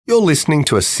You're listening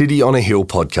to a City on a Hill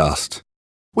podcast.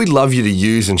 We'd love you to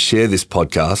use and share this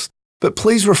podcast, but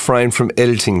please refrain from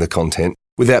editing the content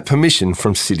without permission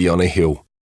from City on a Hill.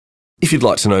 If you'd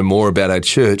like to know more about our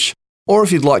church, or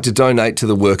if you'd like to donate to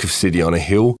the work of City on a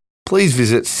Hill, please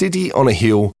visit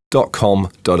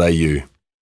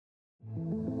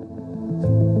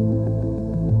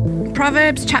cityonahill.com.au.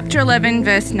 Proverbs chapter 11,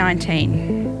 verse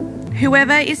 19.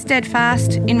 Whoever is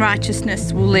steadfast in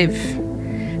righteousness will live,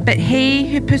 but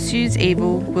he who pursues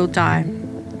evil will die.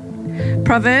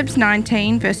 Proverbs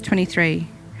 19, verse 23.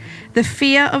 The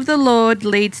fear of the Lord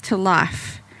leads to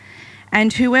life,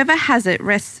 and whoever has it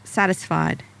rests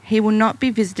satisfied. He will not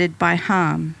be visited by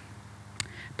harm.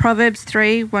 Proverbs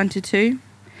 3, 1-2.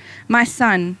 My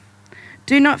son,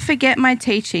 do not forget my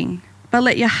teaching, but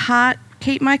let your heart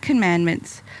keep my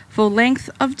commandments, for length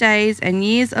of days and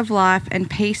years of life and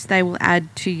peace they will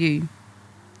add to you.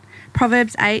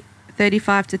 Proverbs 8,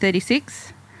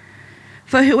 35-36.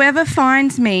 For whoever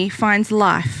finds me finds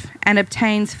life and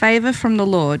obtains favour from the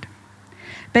Lord.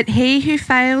 But he who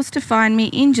fails to find me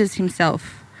injures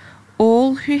himself.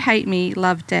 All who hate me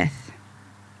love death.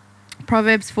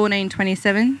 Proverbs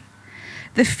 14:27.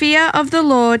 The fear of the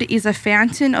Lord is a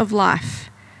fountain of life,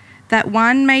 that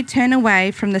one may turn away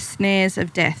from the snares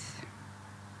of death.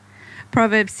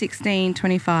 Proverbs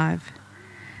 16:25.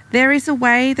 There is a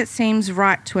way that seems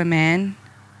right to a man,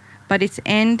 but its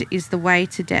end is the way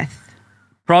to death.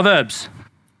 Proverbs,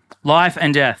 life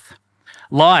and death.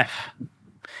 Life.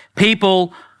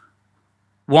 People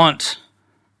want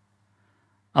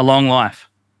a long life.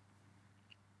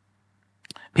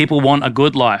 People want a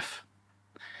good life.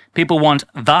 People want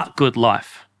the good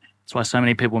life. That's why so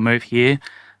many people move here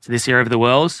to this area of the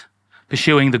world,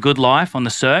 pursuing the good life on the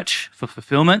search for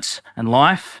fulfillment and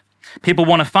life. People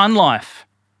want a fun life.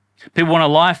 People want a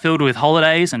life filled with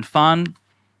holidays and fun,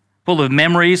 full of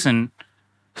memories and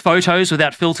photos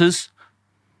without filters.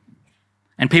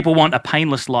 And people want a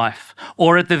painless life.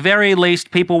 Or at the very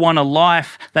least, people want a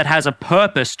life that has a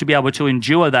purpose to be able to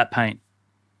endure that pain.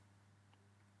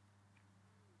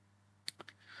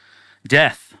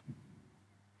 Death.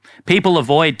 People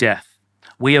avoid death.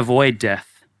 We avoid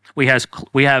death. We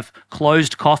have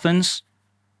closed coffins.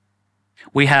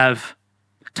 We have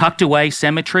tucked away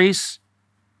cemeteries.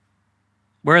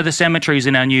 Where are the cemeteries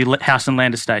in our new house and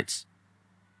land estates?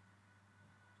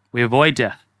 We avoid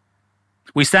death.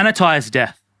 We sanitize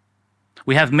death.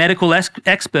 We have medical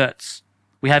experts.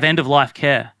 We have end-of-life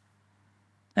care.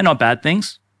 They're not bad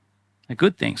things. They're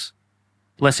good things.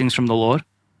 Blessings from the Lord.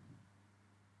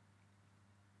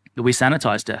 But we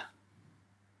sanitize death.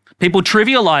 People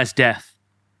trivialize death.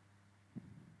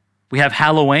 We have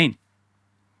Halloween.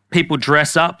 People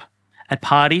dress up at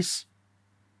parties,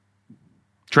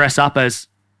 dress up as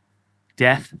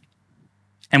death.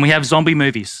 And we have zombie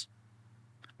movies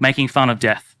making fun of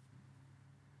death.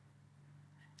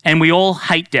 And we all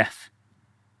hate death.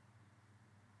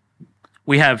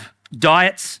 We have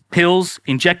diets, pills,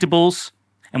 injectables,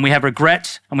 and we have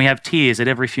regret and we have tears at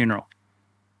every funeral.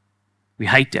 We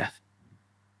hate death.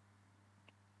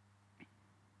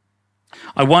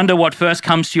 I wonder what first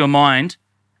comes to your mind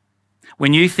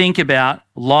when you think about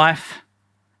life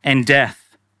and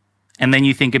death, and then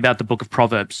you think about the book of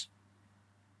Proverbs.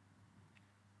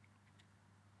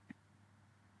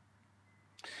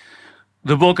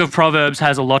 The book of Proverbs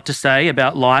has a lot to say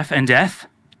about life and death.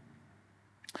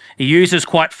 It uses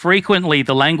quite frequently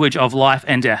the language of life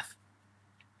and death.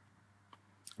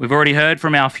 We've already heard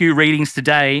from our few readings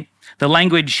today, the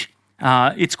language,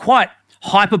 it's quite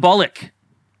hyperbolic.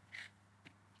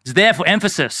 It's there for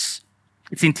emphasis.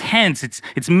 It's intense.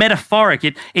 It's metaphoric.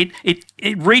 It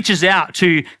reaches out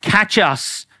to catch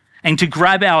us and to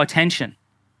grab our attention.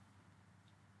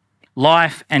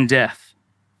 Life and death.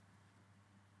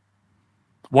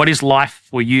 What is life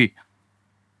for you?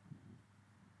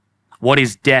 What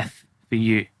is death for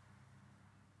you?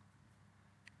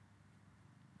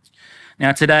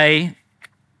 Now today,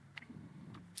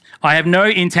 I have no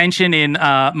intention in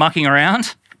mucking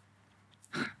around.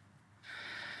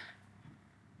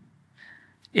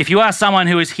 If you are someone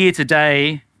who is here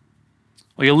today,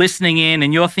 or you're listening in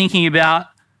and you're thinking about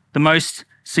the most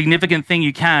significant thing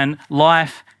you can,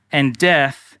 life and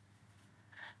death,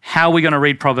 how are we going to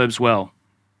read Proverbs well?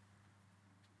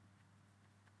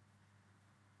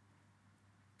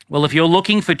 Well, if you're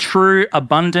looking for true,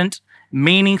 abundant,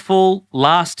 meaningful,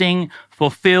 lasting,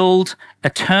 fulfilled,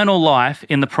 eternal life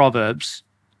in the Proverbs,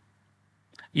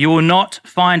 you will not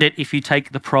find it if you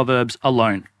take the Proverbs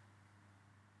alone.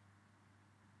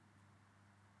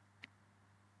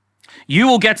 You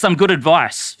will get some good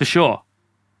advice, for sure.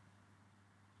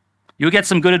 You'll get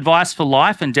some good advice for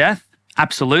life and death,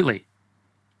 absolutely.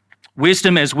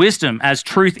 Wisdom, as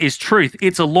truth is truth.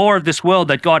 It's a law of this world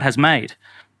that God has made.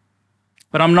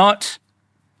 But I'm not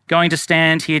going to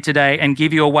stand here today and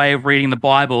give you a way of reading the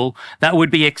Bible that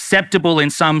would be acceptable in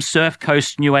some Surf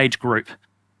Coast New Age group.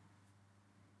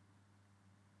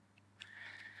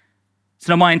 It's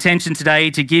not my intention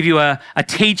today to give you a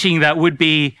teaching that would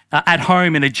be at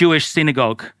home in a Jewish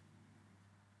synagogue.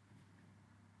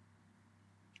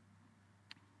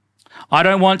 I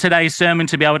don't want today's sermon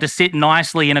to be able to sit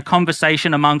nicely in a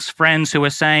conversation amongst friends who are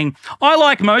saying, I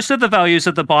like most of the values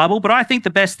of the Bible, but I think the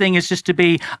best thing is just to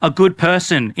be a good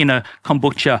person in a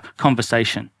kombucha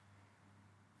conversation.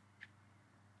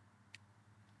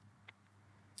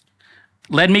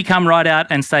 Let me come right out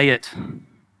and say it.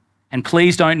 And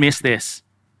please don't miss this.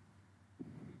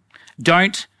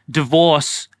 Don't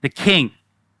divorce the king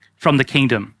from the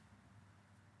kingdom.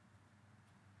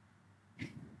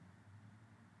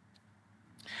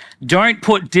 Don't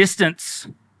put distance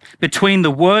between the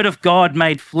word of God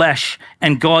made flesh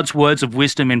and God's words of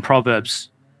wisdom in Proverbs.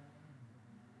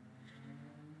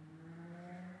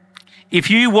 If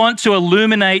you want to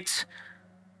illuminate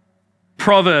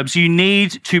Proverbs, you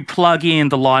need to plug in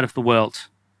the light of the world.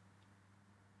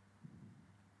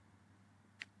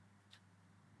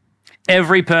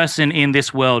 Every person in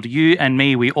this world, you and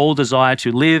me, we all desire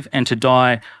to live and to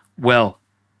die well.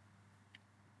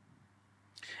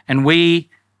 And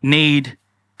we need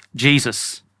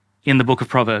Jesus in the book of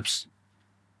Proverbs.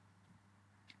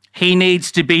 He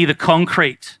needs to be the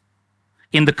concrete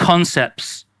in the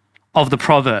concepts of the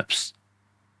Proverbs.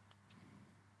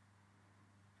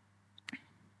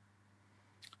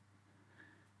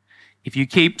 If you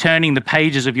keep turning the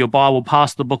pages of your Bible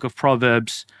past the book of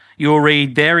Proverbs, you'll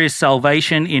read, there is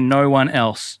salvation in no one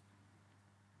else.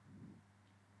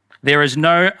 There is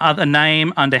no other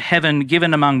name under heaven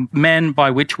given among men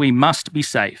by which we must be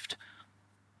saved.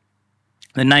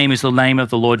 The name is the name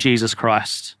of the Lord Jesus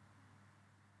Christ.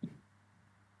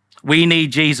 We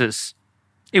need Jesus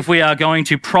if we are going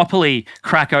to properly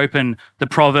crack open the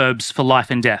Proverbs for life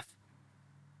and death.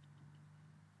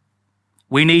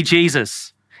 We need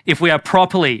Jesus if we are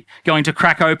properly going to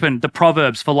crack open the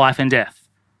Proverbs for life and death.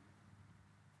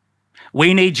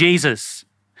 We need Jesus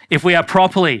if we are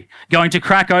properly going to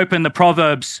crack open the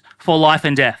Proverbs for life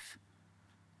and death.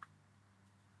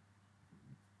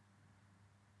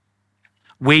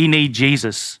 We need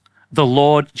Jesus, the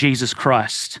Lord Jesus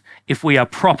Christ, if we are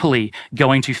properly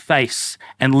going to face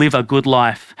and live a good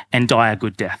life and die a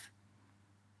good death.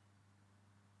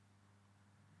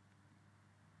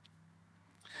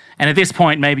 And at this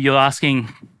point, maybe you're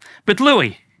asking, but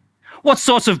Louis, what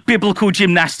sorts of biblical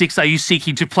gymnastics are you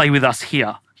seeking to play with us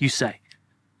here, you say?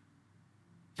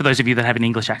 For those of you that have an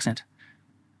English accent.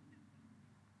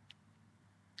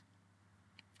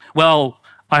 Well,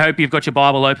 I hope you've got your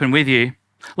Bible open with you.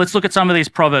 Let's look at some of these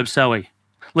Proverbs, shall we?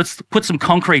 Let's put some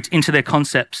concrete into their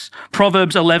concepts.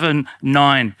 Proverbs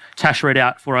 11:9, Tash read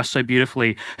out for us so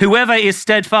beautifully. Whoever is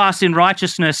steadfast in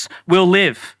righteousness will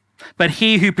live, but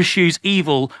he who pursues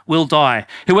evil will die.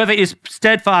 Whoever is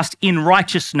steadfast in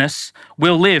righteousness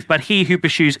will live, but he who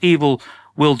pursues evil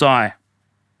will die.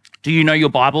 Do you know your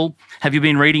Bible? Have you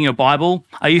been reading your Bible?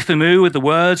 Are you familiar with the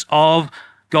words of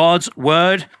God's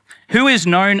word? Who is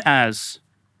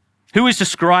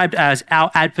described as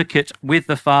our advocate with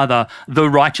the Father, the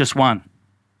righteous one?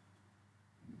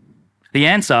 The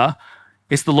answer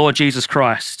is the Lord Jesus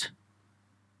Christ.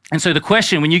 And so the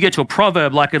question, when you get to a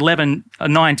proverb like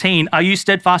 11:19, are you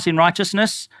steadfast in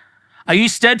righteousness? Are you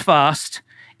steadfast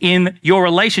in your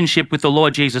relationship with the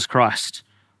Lord Jesus Christ?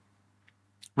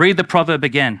 Read the proverb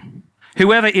again.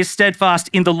 Whoever is steadfast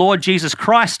in the Lord Jesus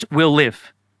Christ will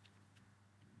live,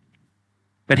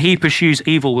 but he who pursues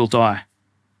evil will die.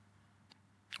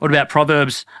 What about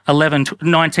Proverbs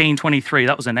 19:23?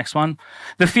 That was the next one.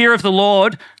 The fear of the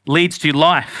Lord leads to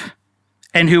life,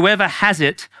 and whoever has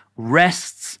it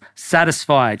rests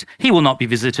satisfied. He will not be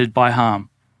visited by harm.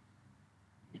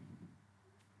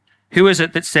 Who is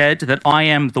it that said that I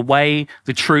am the way,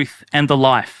 the truth, and the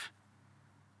life?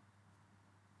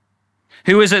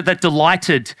 Who is it that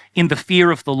delighted in the fear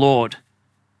of the Lord?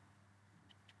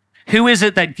 Who is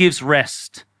it that gives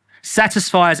rest,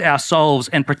 satisfies our souls,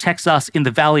 and protects us in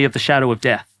the valley of the shadow of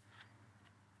death?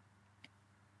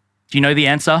 Do you know the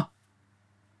answer?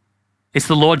 It's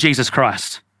the Lord Jesus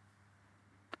Christ.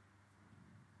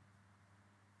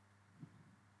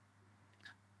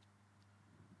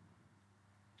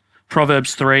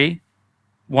 Proverbs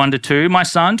 3:1-2. My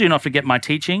son, do not forget my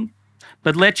teaching,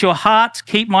 but let your heart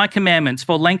keep my commandments,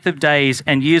 for length of days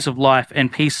and years of life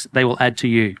and peace they will add to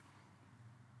you.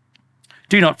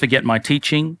 Do not forget my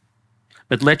teaching,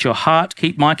 but let your heart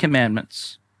keep my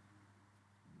commandments.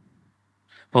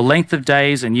 for length of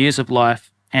days and years of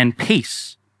life, and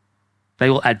peace they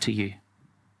will add to you.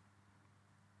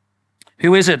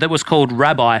 Who is it that was called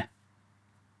rabbi,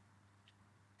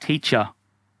 teacher,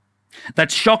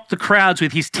 that shocked the crowds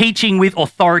with his teaching with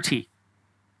authority?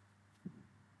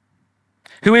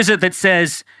 Who is it that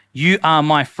says, you are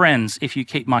my friends if you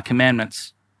keep my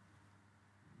commandments?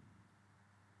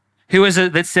 Who is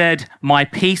it that said, my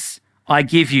peace I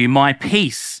give you, my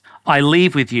peace I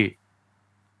leave with you?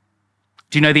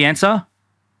 Do you know the answer?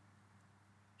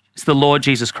 It's the Lord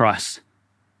Jesus Christ.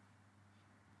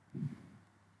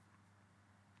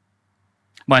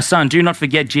 My son, do not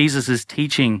forget Jesus'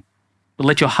 teaching, but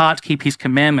let your heart keep his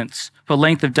commandments for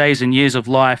length of days and years of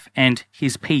life, and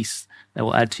his peace they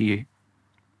will add to you.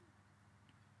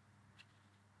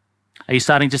 Are you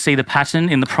starting to see the pattern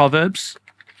in the Proverbs,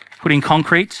 putting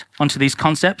concrete onto these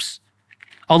concepts?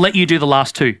 I'll let you do the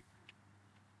last two.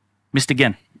 Missed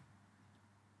again.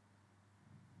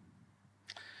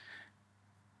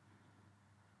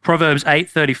 Proverbs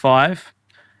 8:35,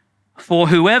 for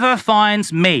whoever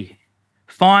finds me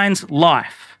finds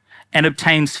life and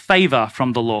obtains favor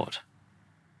from the Lord.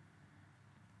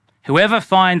 Whoever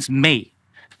finds me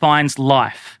finds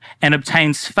life and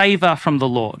obtains favor from the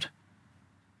Lord.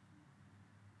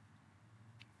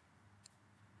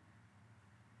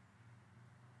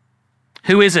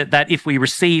 Who is it that if we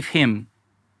receive him,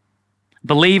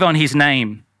 believe on his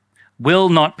name, will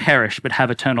not perish but have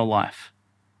eternal life?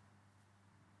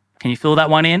 Can you fill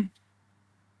that one in?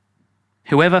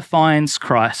 Whoever finds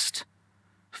Christ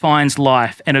finds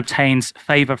life and obtains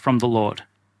favor from the Lord.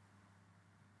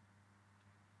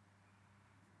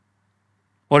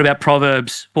 What about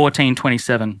Proverbs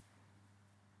 14:27?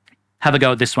 Have a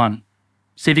go at this one.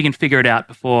 See if you can figure it out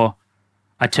before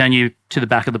I turn you to the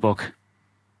back of the book.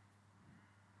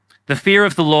 The fear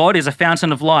of the Lord is a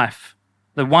fountain of life,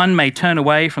 that one may turn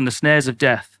away from the snares of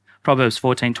death. Proverbs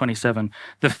 14:27.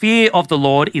 The fear of the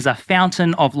Lord is a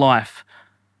fountain of life,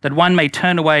 that one may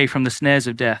turn away from the snares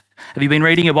of death. Have you been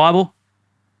reading your Bible?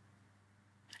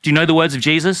 Do you know the words of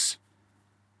Jesus?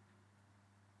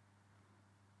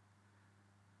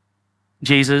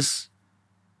 Jesus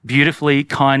beautifully,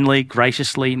 kindly,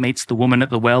 graciously meets the woman at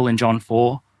the well in John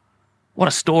 4. What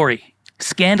a story.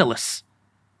 Scandalous.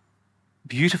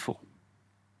 Beautiful.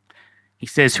 He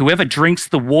says, whoever drinks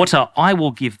the water I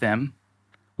will give them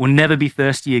will never be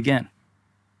thirsty again.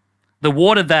 The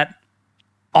water that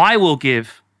I will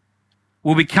give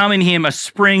will become in him a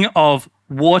spring of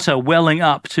water welling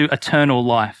up to eternal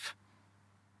life.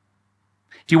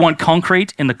 Do you want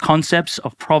concrete in the concepts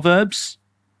of Proverbs?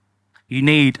 You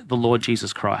need the Lord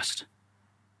Jesus Christ.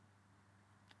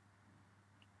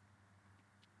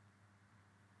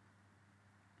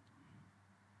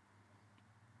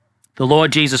 The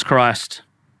Lord Jesus Christ.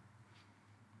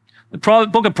 The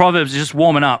book of Proverbs is just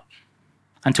warming up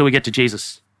until we get to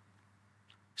Jesus.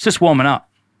 It's just warming up.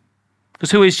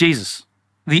 Because who is Jesus?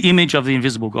 The image of the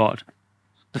invisible God,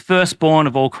 the firstborn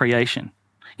of all creation.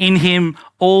 In him,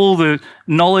 all the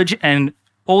knowledge and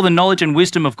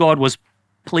wisdom of God was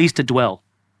pleased to dwell.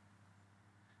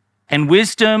 And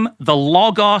wisdom, the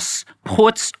Logos,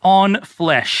 puts on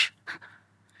flesh,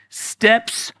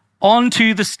 steps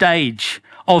onto the stage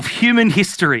of human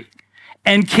history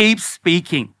and keeps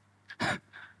speaking.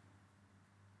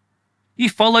 You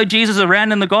follow Jesus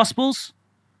around in the Gospels?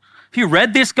 Have you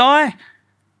read this guy?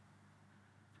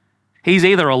 He's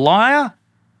either a liar,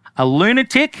 a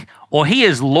lunatic, or he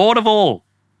is Lord of all.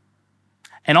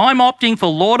 And I'm opting for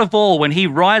Lord of all when he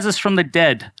rises from the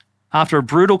dead after a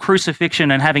brutal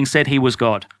crucifixion and having said he was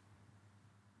God.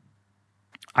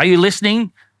 Are you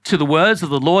listening to the words of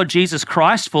the Lord Jesus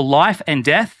Christ for life and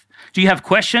death? Do you have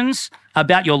questions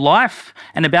about your life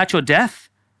and about your death?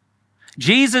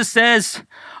 Jesus says,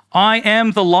 I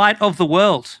am the light of the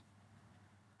world.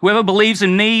 Whoever believes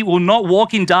in me will not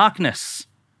walk in darkness.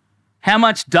 How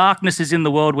much darkness is in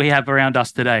the world we have around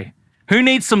us today? Who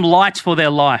needs some light for their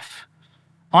life?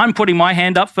 I'm putting my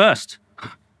hand up first.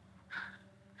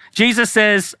 Jesus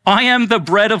says, I am the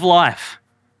bread of life,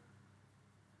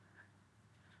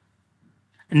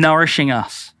 nourishing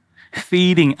us,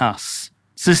 feeding us,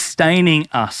 sustaining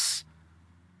us,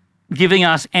 giving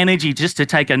us energy just to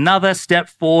take another step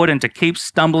forward and to keep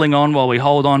stumbling on while we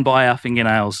hold on by our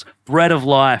fingernails. Bread of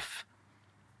life.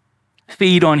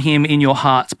 Feed on him in your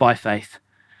hearts by faith.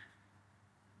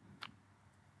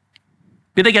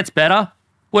 But it gets better.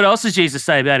 What else does Jesus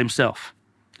say about himself?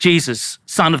 Jesus,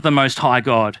 Son of the Most High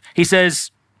God. He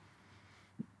says,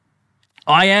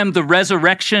 I am the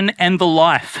resurrection and the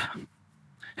life.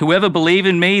 Whoever believes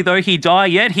in me, though he die,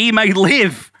 yet he may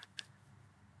live.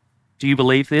 Do you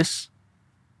believe this?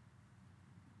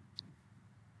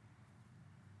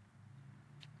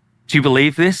 Do you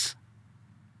believe this?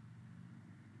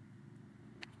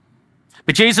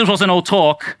 But Jesus wasn't all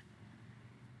talk.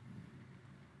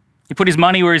 He put his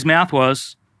money where his mouth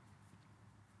was.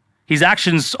 His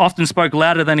actions often spoke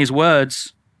louder than his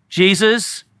words.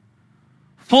 Jesus,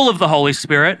 full of the Holy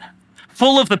Spirit,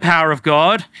 full of the power of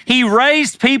God, he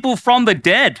raised people from the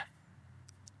dead.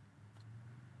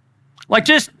 Like,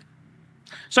 just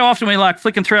so often we like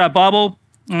flicking through our Bible,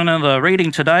 and the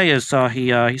reading today is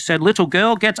he said, little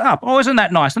girl gets up. Oh, isn't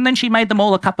that nice? And then she made them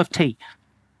all a cup of tea.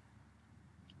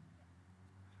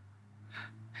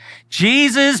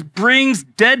 Jesus brings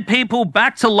dead people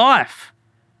back to life.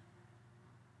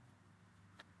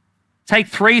 Take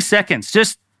 3 seconds.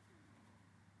 Just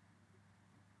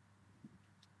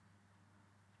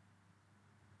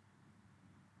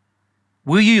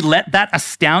will you let that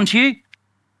astound you?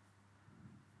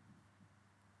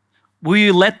 Will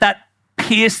you let that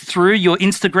pierce through your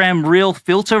Instagram reel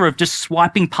filter of just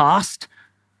swiping past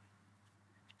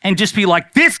and just be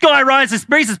like, this guy raises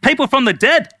people from the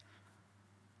dead?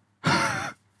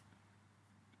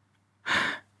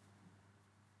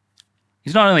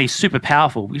 He's not only super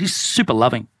powerful, he's super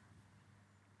loving.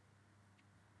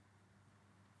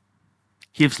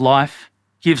 Gives life,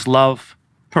 gives love,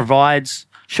 provides,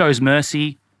 shows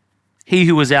mercy. He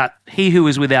who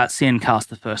is without sin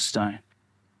cast the first stone.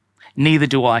 Neither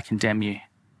do I condemn you.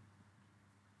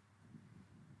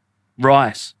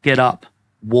 Rise, get up,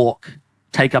 walk,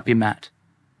 take up your mat.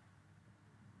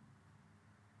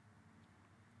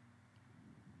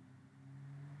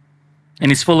 And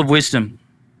he's full of wisdom.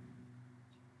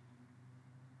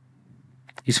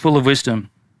 He's full of wisdom.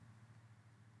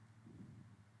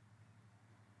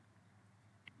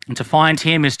 And to find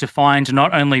him is to find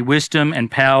not only wisdom and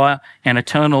power and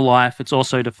eternal life, it's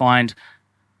also to find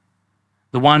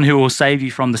the one who will save you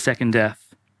from the second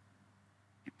death.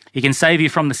 He can save you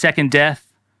from the second death,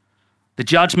 the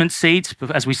judgment seat,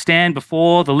 as we stand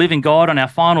before the living God on our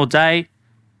final day.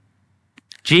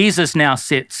 Jesus now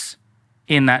sits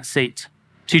in that seat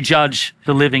to judge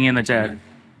the living and the dead.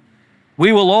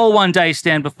 We will all one day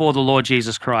stand before the Lord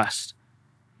Jesus Christ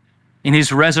in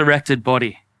his resurrected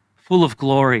body, full of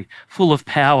glory, full of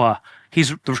power,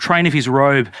 the train of his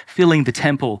robe filling the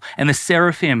temple, and the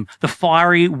seraphim, the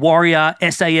fiery warrior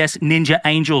SAS ninja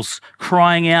angels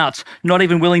crying out, not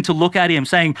even willing to look at him,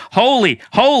 saying, holy,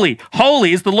 holy,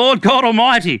 holy is the Lord God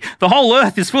Almighty. The whole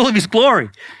earth is full of his glory.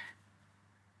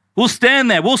 We'll stand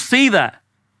there. We'll see that.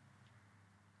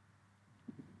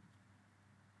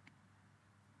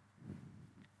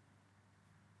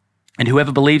 And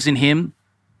whoever believes in him,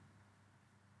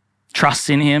 trusts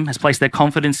in him, has placed their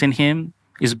confidence in him,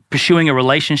 is pursuing a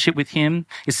relationship with him,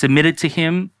 is submitted to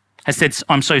him, has said,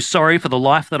 I'm so sorry for the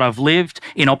life that I've lived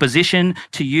in opposition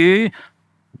to you.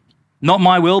 Not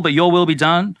my will, but your will be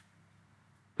done.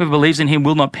 Whoever believes in him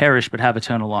will not perish, but have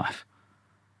eternal life.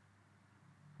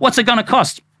 What's it going to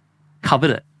cost?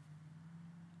 Covet it.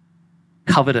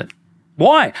 Covet it.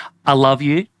 Why? I love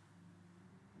you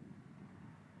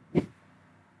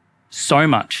so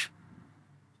much.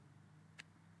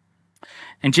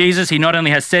 And Jesus, he not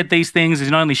only has said these things,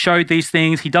 he's not only showed these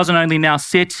things, he doesn't only now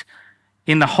sit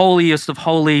in the holiest of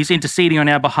holies, interceding on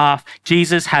our behalf.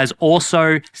 Jesus has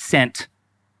also sent.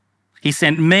 He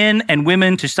sent men and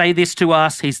women to say this to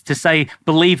us. He's to say,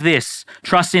 believe this,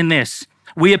 trust in this.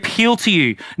 We appeal to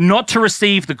you not to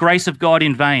receive the grace of God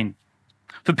in vain.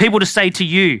 For people to say to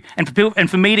you, and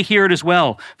for me to hear it as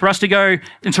well, for us to go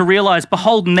and to realize,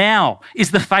 behold, now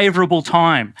is the favorable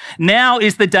time. Now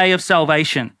is the day of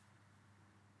salvation.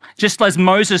 Just as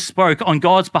Moses spoke on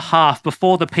God's behalf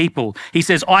before the people, he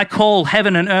says, I call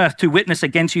heaven and earth to witness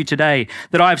against you today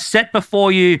that I have set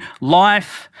before you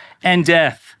life and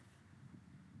death,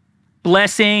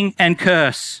 blessing and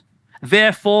curse.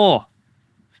 Therefore,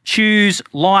 choose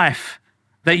life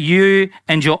that you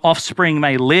and your offspring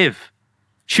may live.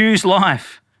 Choose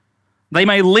life. They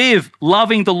may live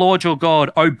loving the Lord your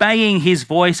God, obeying his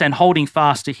voice and holding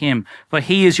fast to him, for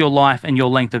he is your life and your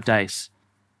length of days.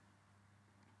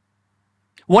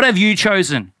 What have you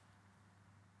chosen?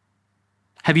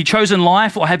 Have you chosen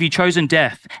life or have you chosen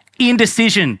death?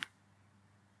 Indecision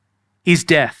is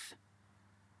death.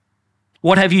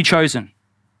 What have you chosen?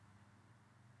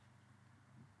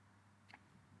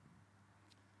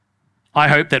 I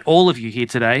hope that all of you here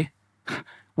today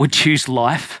would choose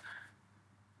life.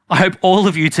 I hope all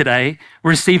of you today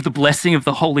receive the blessing of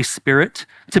the Holy Spirit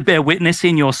to bear witness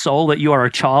in your soul that you are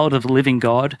a child of the living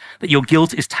God, that your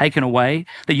guilt is taken away,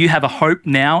 that you have a hope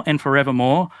now and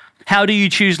forevermore. How do you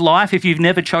choose life if you've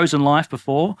never chosen life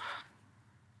before?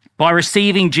 By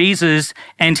receiving Jesus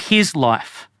and his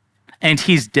life and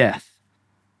his death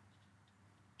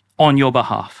on your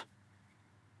behalf.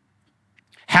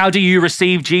 How do you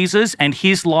receive Jesus and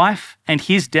his life and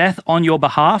his death on your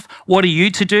behalf? What are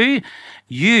you to do?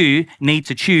 You need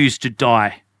to choose to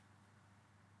die.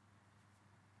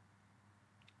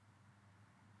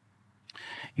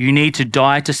 You need to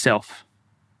die to self.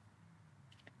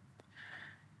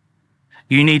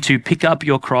 You need to pick up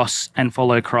your cross and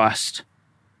follow Christ.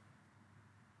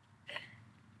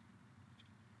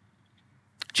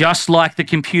 Just like the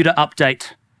computer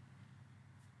update.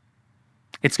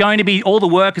 It's going to be, all the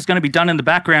work is going to be done in the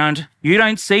background. You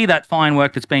don't see that fine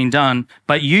work that's being done,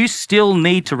 but you still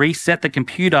need to reset the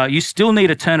computer. You still need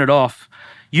to turn it off.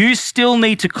 You still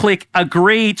need to click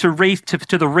agree to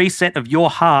the reset of your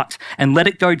heart and let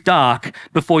it go dark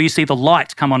before you see the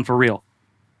light come on for real.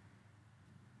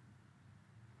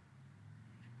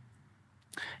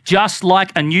 Just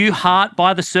like a new heart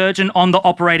by the surgeon on the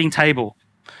operating table.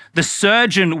 The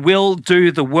surgeon will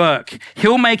do the work.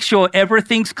 He'll make sure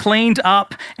everything's cleaned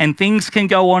up and things can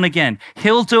go on again.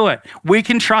 He'll do it. We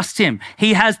can trust him.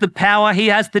 He has the power. He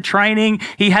has the training.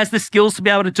 He has the skills to be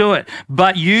able to do it.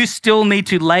 But you still need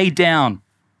to lay down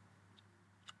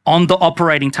on the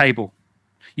operating table.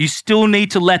 You still need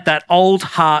to let that old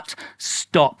heart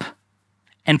stop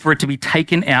and for it to be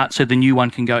taken out so the new one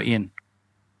can go in.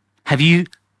 Have you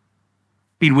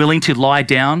been willing to lie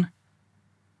down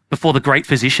before the great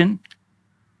physician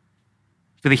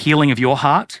for the healing of your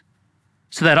heart,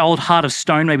 so that old heart of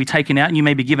stone may be taken out and you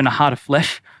may be given a heart of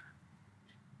flesh?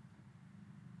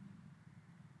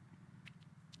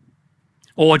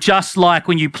 Or just like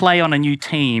when you play on a new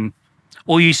team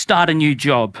or you start a new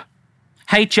job,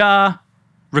 HR,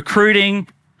 recruiting,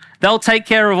 they'll take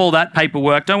care of all that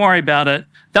paperwork. Don't worry about it.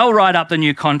 They'll write up the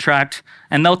new contract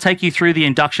and they'll take you through the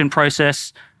induction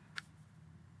process.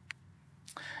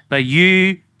 But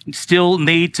you still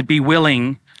need to be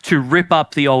willing to rip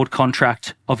up the old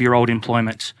contract of your old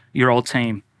employment, your old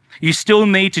team. You still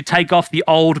need to take off the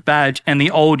old badge and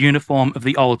the old uniform of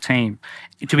the old team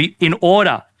to be in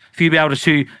order for you to be able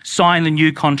to sign the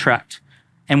new contract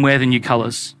and wear the new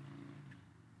colours.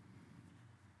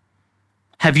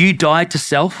 Have you died to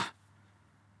self?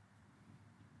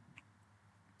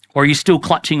 Or are you still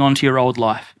clutching onto your old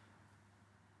life?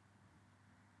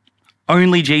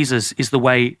 Only Jesus is the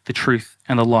way, the truth,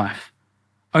 and the life.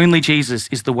 Only Jesus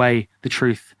is the way, the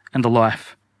truth, and the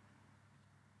life.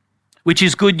 Which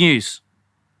is good news.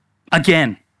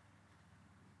 Again.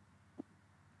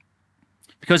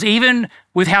 Because even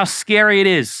with how scary it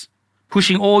is,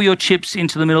 pushing all your chips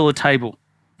into the middle of the table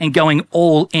and going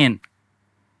all in,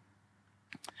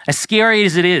 as scary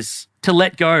as it is to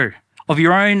let go of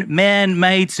your own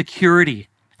man-made security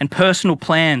and personal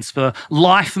plans for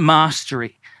life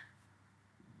mastery,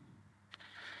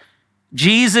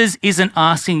 Jesus isn't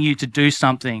asking you to do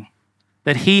something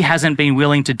that he hasn't been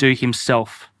willing to do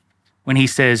himself when he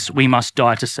says we must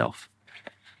die to self.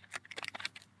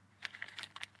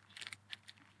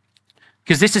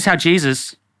 Because this is how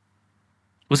Jesus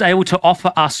was able to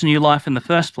offer us new life in the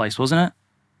first place, wasn't it?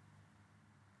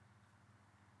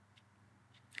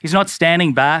 He's not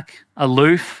standing back,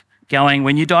 aloof, going,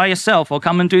 when you die yourself, I'll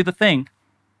come and do the thing.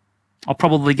 I'll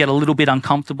probably get a little bit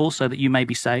uncomfortable so that you may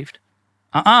be saved.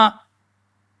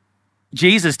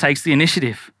 Jesus takes the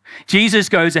initiative. Jesus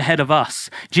goes ahead of us.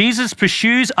 Jesus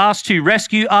pursues us to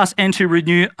rescue us and to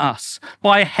renew us.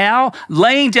 By how?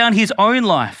 Laying down his own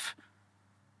life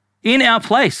in our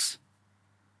place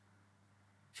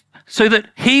so that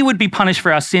he would be punished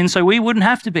for our sins so we wouldn't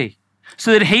have to be.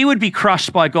 So that he would be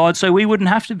crushed by God so we wouldn't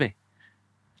have to be.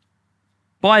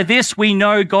 By this we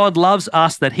know God loves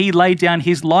us, that he laid down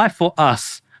his life for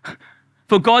us.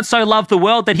 For God so loved the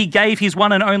world that he gave his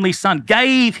one and only son,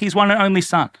 gave him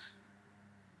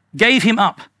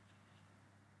up.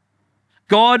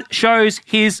 God shows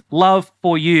his love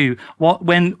for you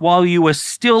while you were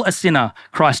still a sinner,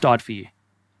 Christ died for you.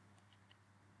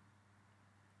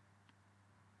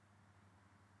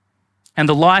 And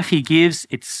the life he gives,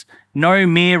 it's no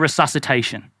mere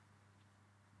resuscitation.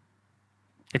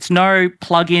 It's no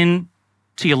plug-in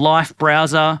to your life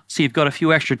browser so you've got a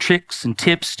few extra tricks and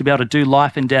tips to be able to do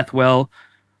life and death well.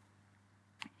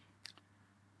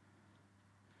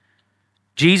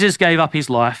 Jesus gave up his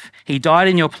life. He died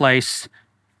in your place.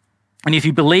 And if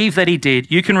you believe that he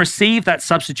did, you can receive that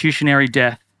substitutionary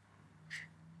death.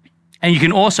 And you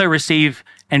can also receive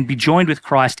and be joined with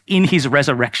Christ in his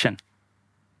resurrection.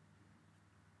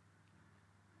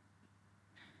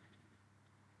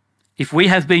 If we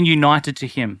have been united to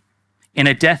him in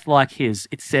a death like his,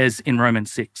 it says in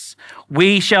Romans 6,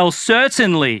 we shall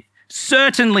certainly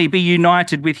be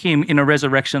united with him in a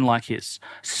resurrection like his.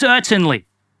 Certainly.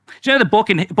 Do you know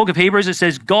the book of Hebrews, it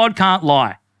says God can't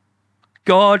lie.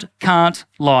 God can't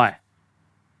lie.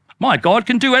 My God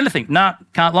can do anything. Nah,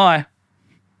 can't lie.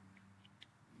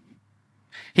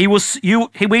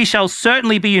 We shall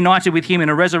certainly be united with him in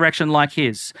a resurrection like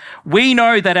his. We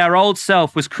know that our old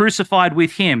self was crucified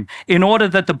with him in order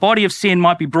that the body of sin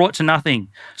might be brought to nothing,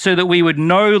 so that we would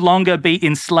no longer be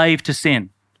enslaved to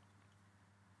sin.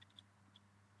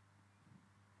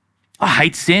 I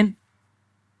hate sin.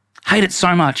 Hate it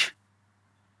so much.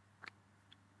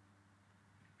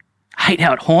 I hate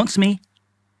how it haunts me.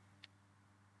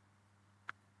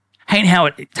 Hate how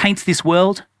it taints this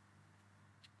world.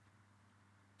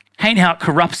 Hate how it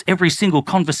corrupts every single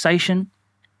conversation,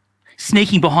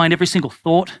 sneaking behind every single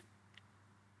thought.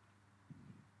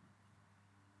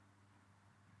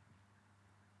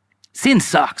 Sin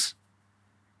sucks.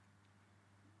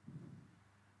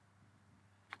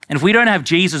 And if we don't have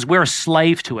Jesus, we're a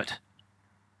slave to it.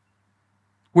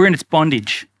 We're in its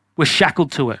bondage. We're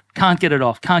shackled to it. Can't get it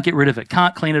off. Can't get rid of it.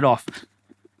 Can't clean it off.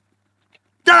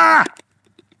 Ah!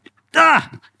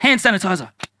 Ah! Hand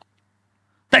sanitizer.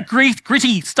 That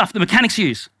gritty stuff the mechanics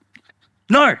use.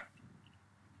 No.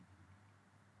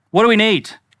 What do we need?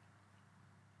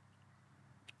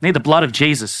 We need the blood of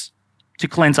Jesus to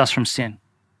cleanse us from sin.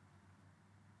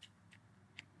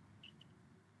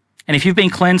 And if you've been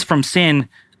cleansed from sin,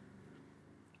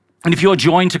 and if you're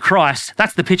joined to Christ,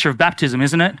 that's the picture of baptism,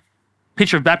 isn't it?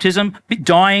 Picture of baptism,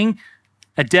 dying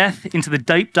a death into the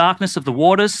deep darkness of the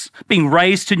waters, being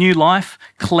raised to new life,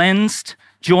 cleansed,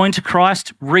 joined to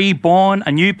Christ, reborn,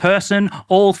 a new person,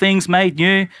 all things made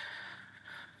new.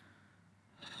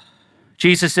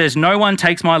 Jesus says, no one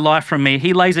takes my life from me.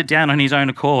 He lays it down on his own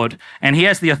accord, and he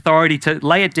has the authority to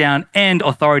lay it down and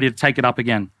authority to take it up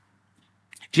again.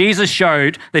 Jesus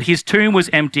showed that his tomb was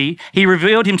empty. He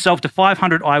revealed himself to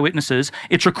 500 eyewitnesses.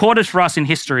 It's recorded for us in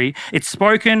history. It's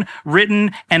spoken,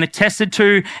 written, and attested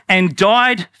to and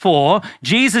died for.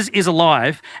 Jesus is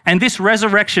alive, and this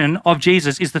resurrection of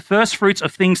Jesus is the first fruits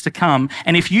of things to come.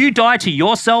 And if you die to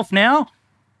yourself now,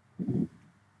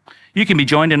 you can be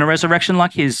joined in a resurrection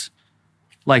like his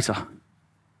later,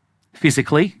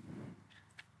 physically.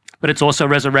 But it's also a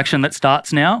resurrection that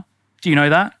starts now. Do you know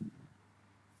that?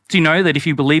 Do you know that if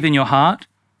you believe in your heart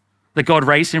that God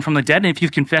raised him from the dead, and if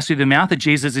you've confessed with your mouth that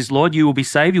Jesus is Lord, you will be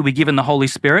saved, you'll be given the Holy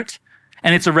Spirit,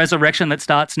 and it's a resurrection that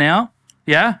starts now?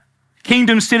 Yeah?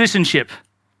 Kingdom citizenship,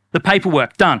 the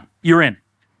paperwork, done. You're in.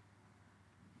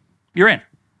 You're in.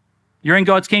 You're in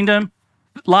God's kingdom.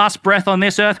 Last breath on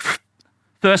this earth,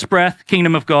 first breath,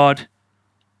 kingdom of God,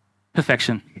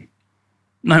 perfection.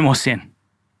 No more sin.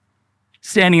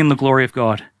 Standing in the glory of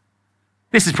God.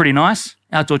 This is pretty nice.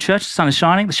 Outdoor church, the sun is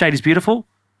shining, the shade is beautiful.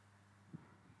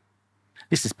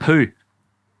 This is poo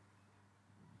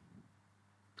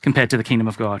compared to the kingdom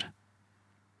of God.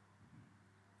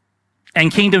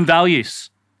 And kingdom values,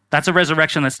 that's a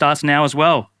resurrection that starts now as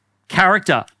well.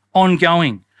 Character,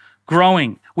 ongoing,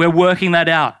 growing. We're working that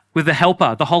out with the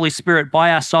helper, the Holy Spirit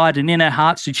by our side and in our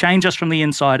hearts to change us from the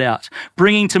inside out,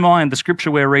 bringing to mind the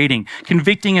scripture we're reading,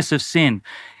 convicting us of sin,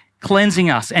 cleansing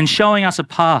us and showing us a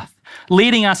path,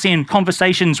 leading us in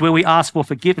conversations where we ask for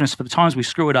forgiveness for the times we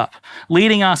screw it up,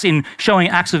 leading us in showing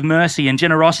acts of mercy and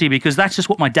generosity because that's just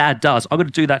what my dad does. I've got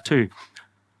to do that too.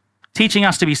 Teaching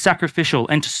us to be sacrificial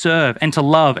and to serve and to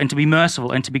love and to be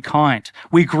merciful and to be kind.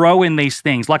 We grow in these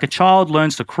things. Like a child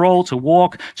learns to crawl, to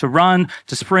walk, to run,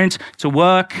 to sprint, to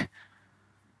work.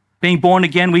 Being born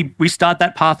again, we start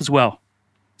that path as well.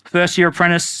 First year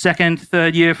apprentice, second,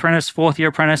 third year apprentice, fourth year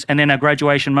apprentice, and then our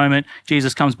graduation moment,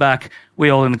 Jesus comes back, we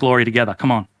all in the glory together.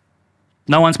 Come on.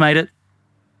 No one's made it.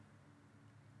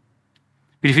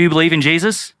 But if you believe in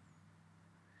Jesus,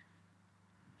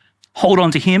 hold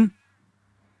on to him,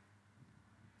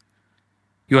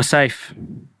 you are safe.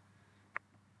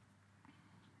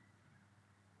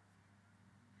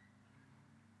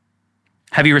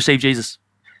 Have you received Jesus?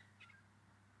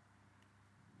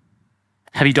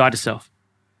 Have you died to self?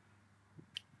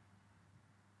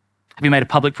 Have you made a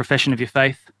public profession of your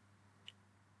faith?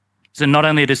 Is it not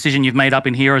only a decision you've made up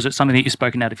in here, or is it something that you've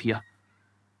spoken out of here?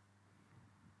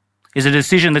 Is it a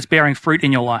decision that's bearing fruit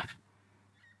in your life?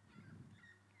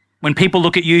 When people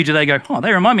look at you, do they go, oh,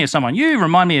 they remind me of someone? You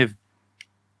remind me of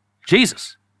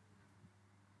Jesus.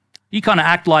 You kind of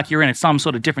act like you're in some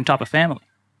sort of different type of family.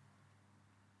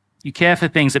 You care for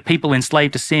things that people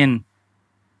enslaved to sin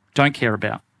don't care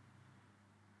about.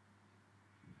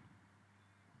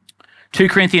 2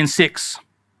 Corinthians 6,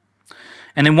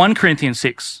 and then 1 Corinthians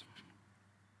 6.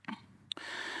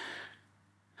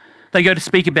 They go to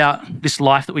speak about this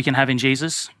life that we can have in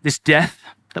Jesus, this death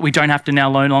that we don't have to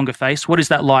now no longer face. What is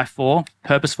that life for?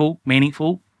 Purposeful,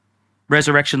 meaningful,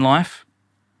 resurrection life.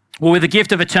 Well, with the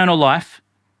gift of eternal life,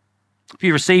 if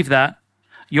you receive that,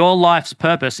 Your life's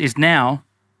purpose is now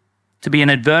to be an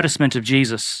advertisement of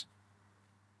Jesus,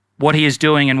 what he is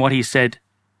doing and what he said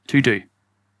to do.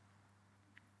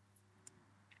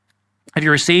 Have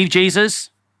you received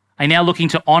Jesus? Are you now looking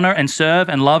to honor and serve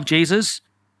and love Jesus?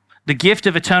 The gift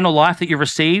of eternal life that you've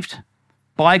received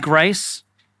by grace,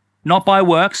 not by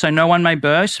works, so no one may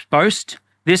boast.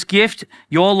 This gift,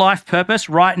 your life purpose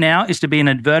right now, is to be an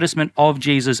advertisement of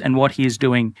Jesus and what he is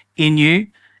doing in you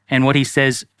and what he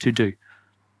says to do.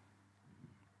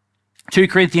 2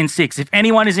 Corinthians 6, if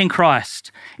anyone is in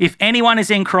Christ, they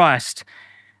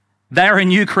are a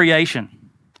new creation.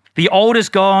 The old is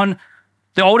gone,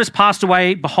 the old has passed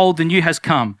away, behold, the new has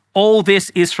come. All this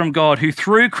is from God, who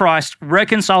through Christ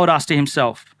reconciled us to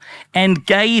himself and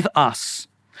gave us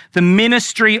the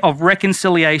ministry of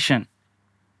reconciliation.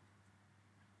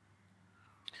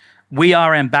 We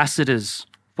are ambassadors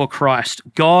for Christ,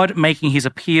 God making his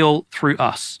appeal through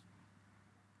us.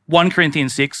 1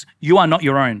 Corinthians 6, you are not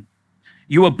your own.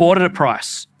 You were bought at a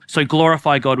price, so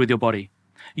glorify God with your body.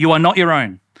 You are not your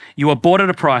own. You were bought at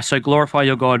a price, so glorify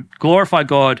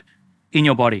God in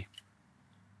your body.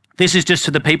 This is just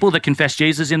to the people that confess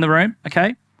Jesus in the room,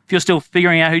 okay? If you're still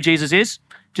figuring out who Jesus is,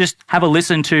 just have a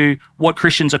listen to what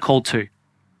Christians are called to,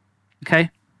 okay?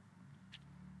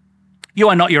 You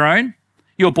are not your own.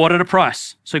 You were bought at a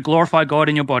price, so glorify God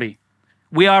in your body.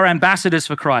 We are ambassadors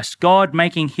for Christ, God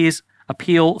making his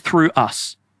appeal through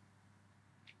us.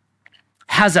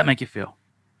 How does that make you feel?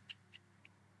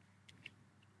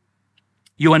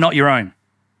 You are not your own.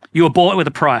 You were bought with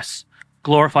a price.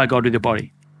 Glorify God with your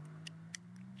body.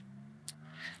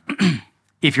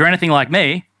 If you're anything like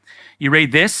me, you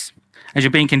read this as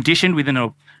you're being conditioned within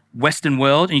a Western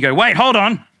world and you go, wait, hold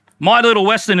on. My little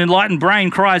Western enlightened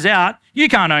brain cries out, you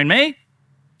can't own me.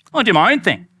 I'll do my own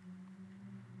thing.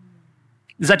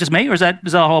 Is that just me or is that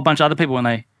a whole bunch of other people when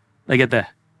they get there?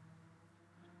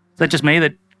 Is that just me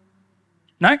that...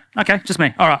 No? Okay, just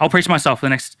me. All right, I'll preach myself for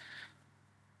the next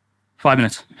 5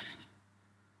 minutes.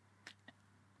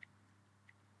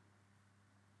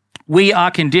 We are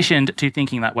conditioned to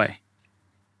thinking that way.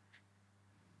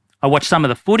 I watched some of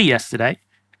the footy yesterday.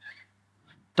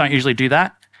 Don't usually do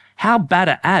that. How bad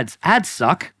are ads? Ads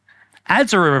suck.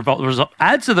 Ads are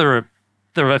the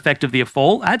effect of the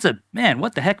fall. Ads are, man,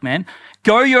 what the heck, man?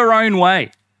 Go your own way.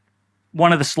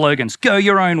 One of the slogans, go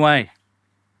your own way,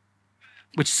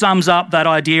 which sums up that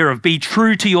idea of be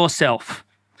true to yourself,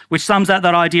 which sums up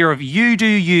that idea of you do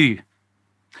you,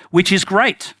 which is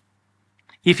great.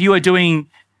 If you are doing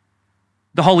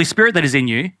the Holy Spirit that is in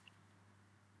you,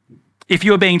 if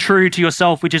you are being true to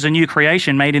yourself, which is a new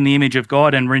creation made in the image of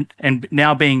God and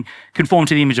now being conformed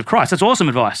to the image of Christ, that's awesome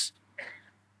advice.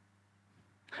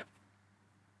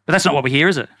 But that's not what we hear,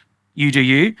 is it? You do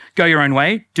you, go your own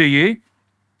way, do you.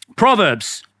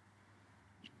 Proverbs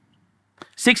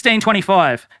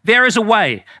 16:25. There is a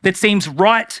way that seems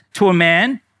right to a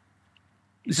man.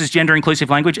 This is gender inclusive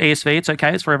language, ESV, it's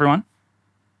okay, it's for everyone.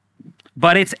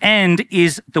 But its end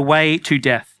is the way to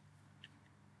death.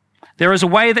 There is a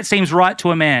way that seems right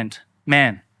to a man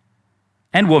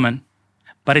and woman,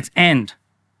 but its end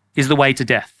is the way to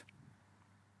death.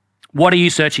 What are you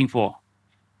searching for?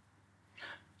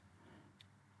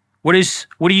 What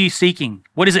are you seeking?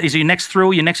 What is it? Is it your next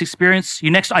thrill, your next experience,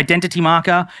 your next identity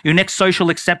marker, your next social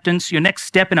acceptance, your next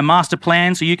step in a master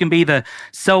plan so you can be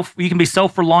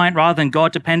self-reliant rather than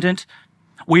God-dependent?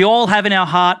 We all have in our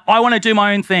heart, I want to do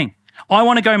my own thing. I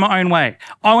want to go my own way.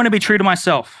 I want to be true to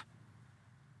myself.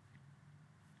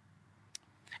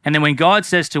 And then when God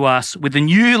says to us, with the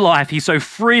new life he so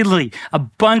freely,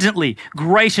 abundantly,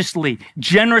 graciously,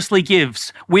 generously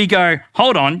gives, we go,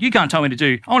 hold on, you can't tell me to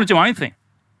do, I want to do my own thing.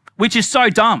 Which is so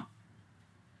dumb.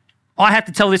 I have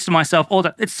to tell this to myself all the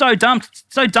time. It's so dumb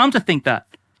to think that.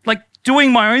 Like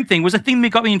doing my own thing was the thing that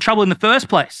got me in trouble in the first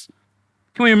place.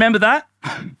 Can we remember that?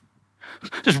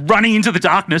 Just running into the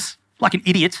darkness like an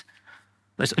idiot.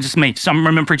 That's just me. I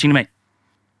remember preaching to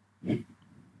me.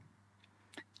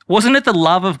 Wasn't it the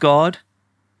love of God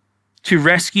to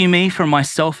rescue me from my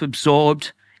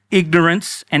self-absorbed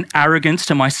ignorance and arrogance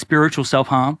to my spiritual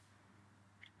self-harm?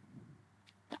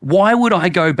 Why would I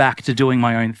go back to doing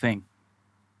my own thing?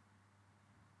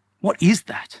 What is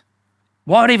that?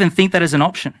 Why would I even think that as an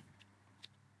option?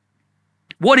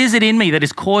 What is it in me that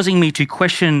is causing me to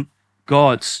question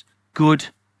God's good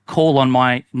call on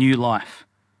my new life?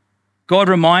 God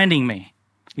reminding me.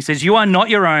 He says, you are not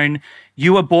your own.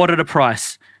 You were bought at a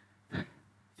price.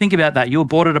 Think about that. You were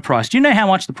bought at a price. Do you know how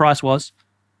much the price was?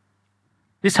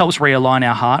 This helps realign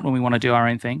our heart when we want to do our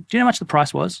own thing. Do you know how much the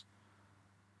price was?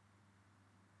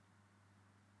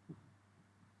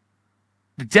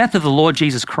 The death of the Lord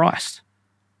Jesus Christ,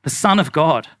 the Son of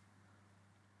God.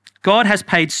 God has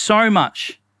paid so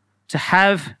much to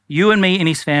have you and me in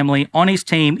his family, on his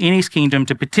team, in his kingdom,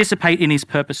 to participate in his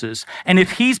purposes. And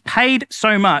if he's paid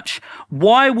so much,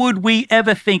 why would we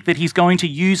ever think that he's going to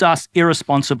use us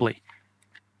irresponsibly?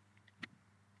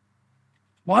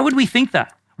 Why would we think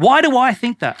that? Why do I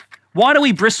think that? Why do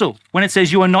we bristle when it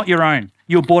says you are not your own?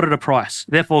 You were bought at a price,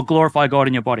 therefore glorify God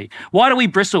in your body. Why do we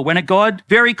bristle when God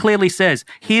very clearly says,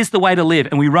 here's the way to live,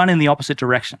 and we run in the opposite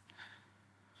direction?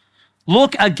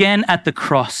 Look again at the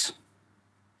cross.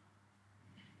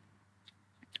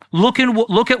 Look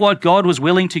at what God was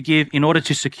willing to give in order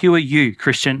to secure you,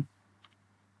 Christian.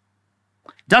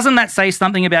 Doesn't that say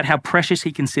something about how precious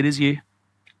he considers you?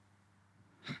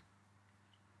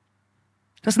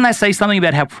 Doesn't that say something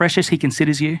about how precious he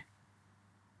considers you?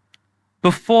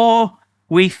 Before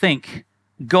we think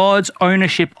God's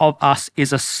ownership of us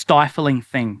is a stifling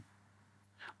thing,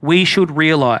 we should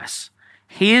realize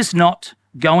he is not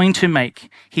going to make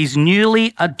his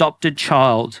newly adopted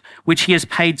child, which he has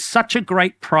paid such a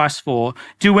great price for,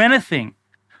 do anything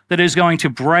that is going to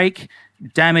break,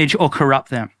 damage, or corrupt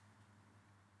them.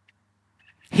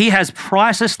 He has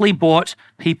pricelessly bought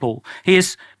people. He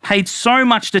has paid so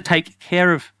much to take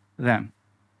care of them.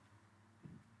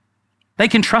 They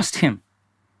can trust him.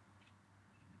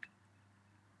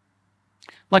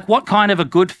 Like, what kind of a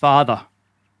good father,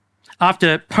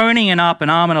 after ponying up an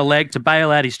arm and a leg to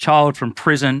bail out his child from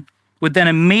prison, would then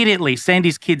immediately send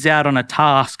his kids out on a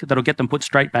task that'll get them put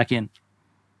straight back in?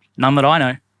 None that I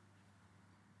know.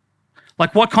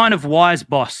 Like, what kind of wise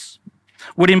boss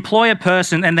would employ a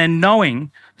person and then, knowing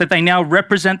that they now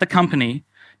represent the company,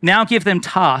 now give them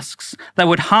tasks that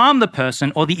would harm the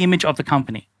person or the image of the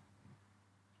company?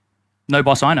 No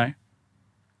boss I know.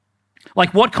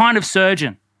 Like, what kind of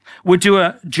surgeon would do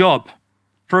a job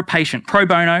for a patient, pro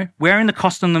bono, wearing the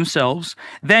costume themselves,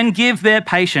 then give their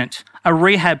patient a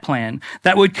rehab plan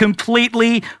that would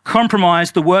completely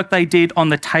compromise the work they did on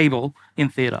the table in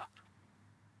theatre?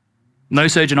 No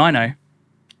surgeon I know.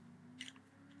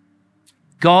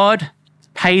 God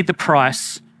paid the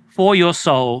price for your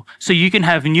soul so you can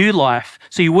have new life,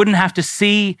 so you wouldn't have to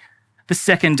see the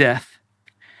second death.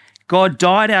 God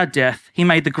died our death. He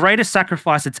made the greatest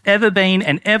sacrifice that's ever been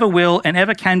and ever will and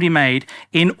ever can be made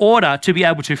in order to be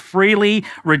able to freely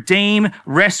redeem,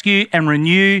 rescue, and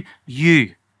renew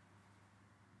you.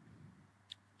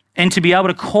 And to be able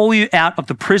to call you out of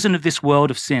the prison of this world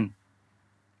of sin.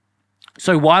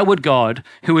 So why would God,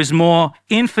 who is more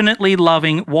infinitely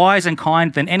loving, wise, and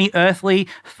kind than any earthly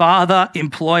father,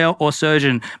 employer, or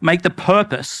surgeon, make the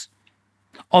purpose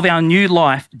of our new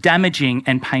life damaging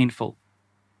and painful?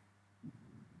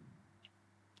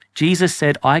 Jesus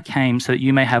said, I came so that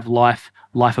you may have life,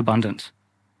 life abundant.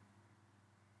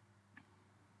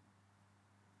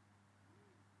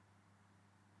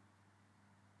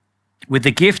 With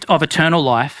the gift of eternal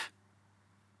life,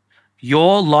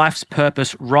 your life's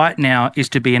purpose right now is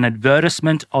to be an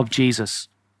advertisement of Jesus,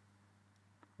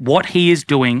 what he is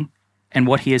doing and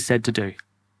what he has said to do.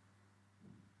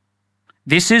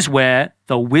 This is where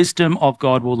the wisdom of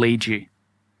God will lead you.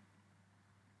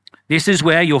 This is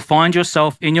where you'll find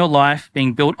yourself in your life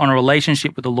being built on a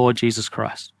relationship with the Lord Jesus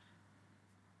Christ.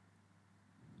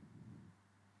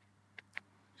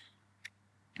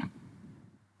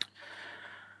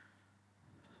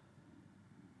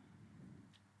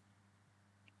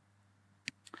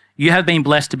 You have been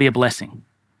blessed to be a blessing.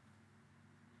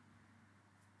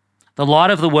 The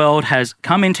light of the world has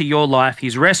come into your life.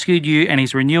 He's rescued you and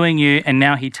he's renewing you, and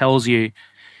now he tells you,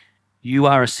 you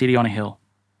are a city on a hill.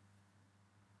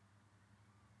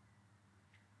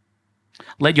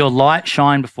 Let your light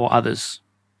shine before others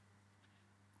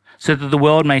so that the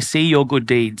world may see your good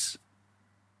deeds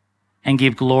and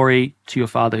give glory to your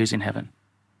Father who's in heaven.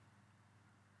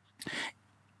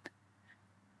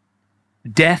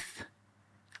 Death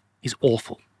is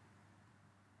awful.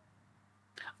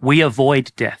 We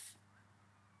avoid death.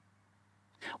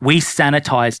 We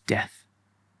sanitize death.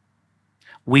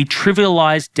 We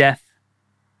trivialize death.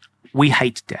 We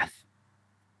hate death.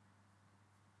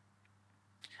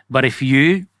 But if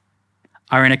you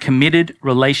are in a committed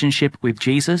relationship with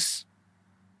Jesus,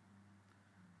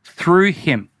 through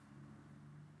him,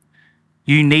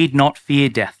 you need not fear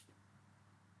death.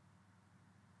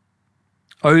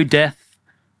 O death,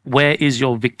 where is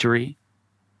your victory?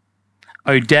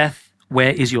 O death,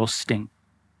 where is your sting?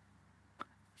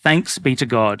 Thanks be to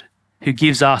God, who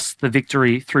gives us the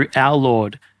victory through our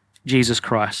Lord, Jesus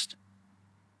Christ.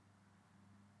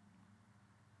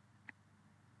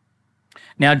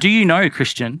 Now, do you know,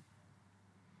 Christian,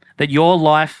 that your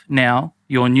life now,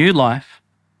 your new life,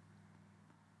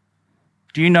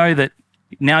 do you know that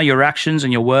now your actions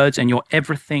and your words and your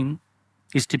everything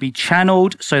is to be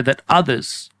channeled so that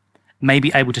others may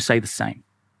be able to say the same.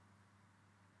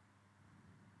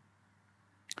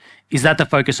 Is that the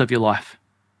focus of your life?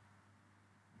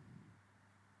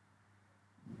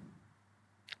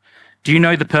 Do you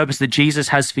know the purpose that Jesus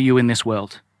has for you in this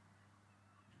world?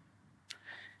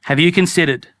 Have you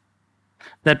considered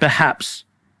that perhaps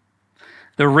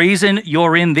the reason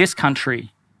you're in this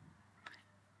country,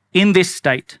 in this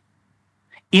state,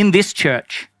 in this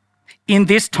church, in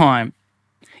this time,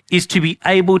 is to be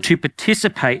able to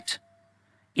participate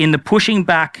in the pushing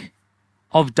back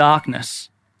of darkness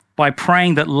by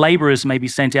praying that laborers may be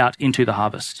sent out into the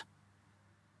harvest?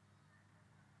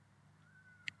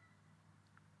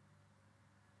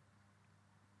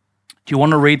 Do you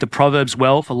want to read the Proverbs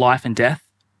well for life and death?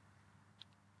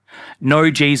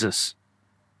 Know Jesus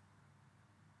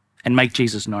and make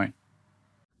Jesus known.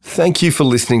 Thank you for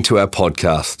listening to our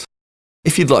podcast.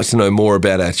 If you'd like to know more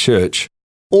about our church,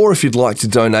 or if you'd like to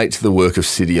donate to the work of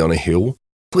City on a Hill,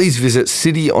 please visit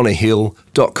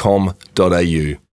cityonahill.com.au.